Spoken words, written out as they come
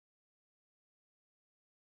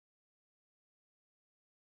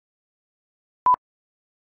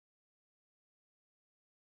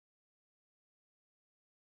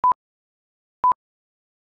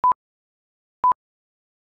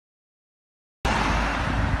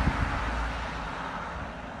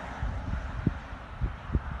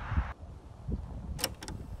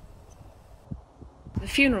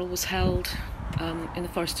funeral was held in the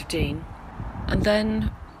Forest of Dean, and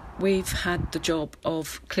then we've had the job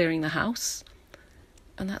of clearing the house,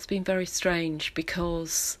 and that's been very strange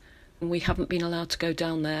because we haven't been allowed to go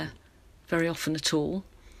down there very often at all.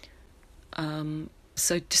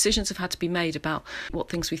 So decisions have had to be made about what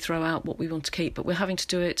things we throw out, what we want to keep, but we're having to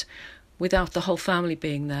do it without the whole family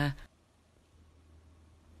being there.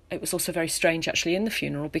 It was also very strange actually in the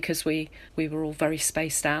funeral because we were all very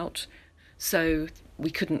spaced out, so we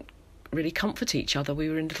couldn't really comfort each other. We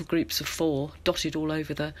were in little groups of 4 dotted all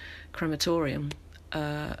over the crematorium,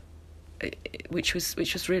 which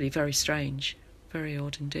was really very strange, very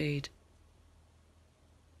odd indeed.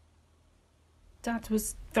 Dad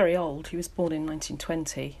was very old. He was born in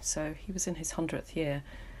 1920, so he was in his 100th year.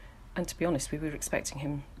 And to be honest, we were expecting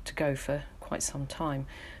him to go for quite some time.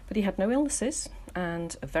 But he had no illnesses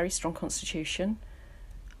and a very strong constitution.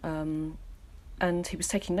 And he was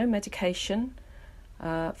taking no medication,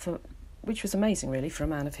 which was amazing, really, for a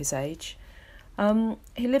man of his age.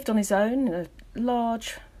 He lived on his own in a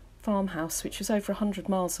large farmhouse, which was over 100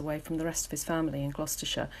 miles away from the rest of his family in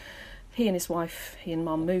Gloucestershire. He and his wife, he and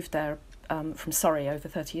Mum, moved there from Surrey over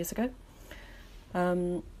 30 years ago.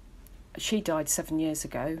 She died 7 years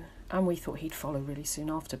ago, and we thought he'd follow really soon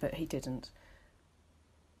after, but he didn't.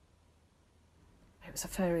 It was a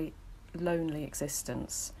very lonely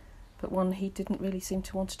existence, but one he didn't really seem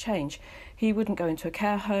to want to change. He wouldn't go into a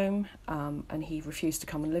care home, and he refused to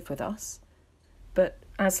come and live with us. But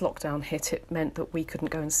as lockdown hit, it meant that we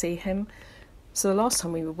couldn't go and see him. So the last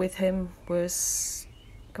time we were with him was,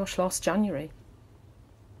 last January.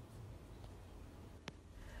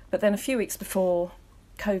 But then a few weeks before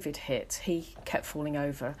COVID hit, he kept falling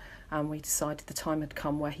over, and we decided the time had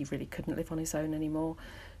come where he really couldn't live on his own anymore.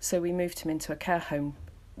 So we moved him into a care home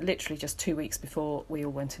literally just 2 weeks before we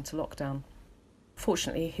all went into lockdown.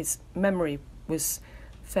 Fortunately, his memory was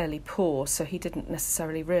fairly poor, so he didn't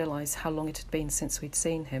necessarily realise how long it had been since we'd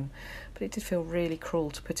seen him. But it did feel really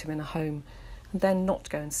cruel to put him in a home and then not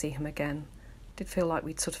go and see him again. It did feel like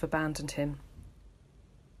we'd sort of abandoned him.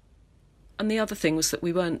 And the other thing was that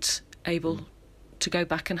we weren't able to go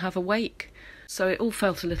back and have a wake. So it all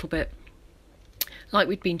felt a little bit like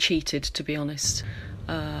we'd been cheated, to be honest.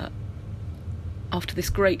 After this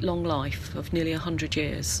great long life of nearly 100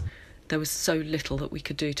 years, there was so little that we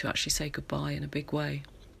could do to actually say goodbye in a big way.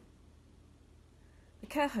 The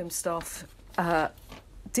care home staff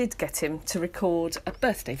did get him to record a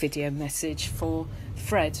birthday video message for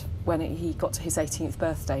Fred when he got to his 18th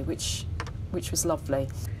birthday, which was lovely.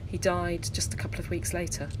 He died just a couple of weeks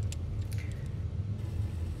later.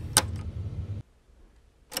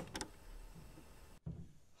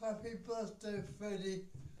 Happy birthday, Freddie.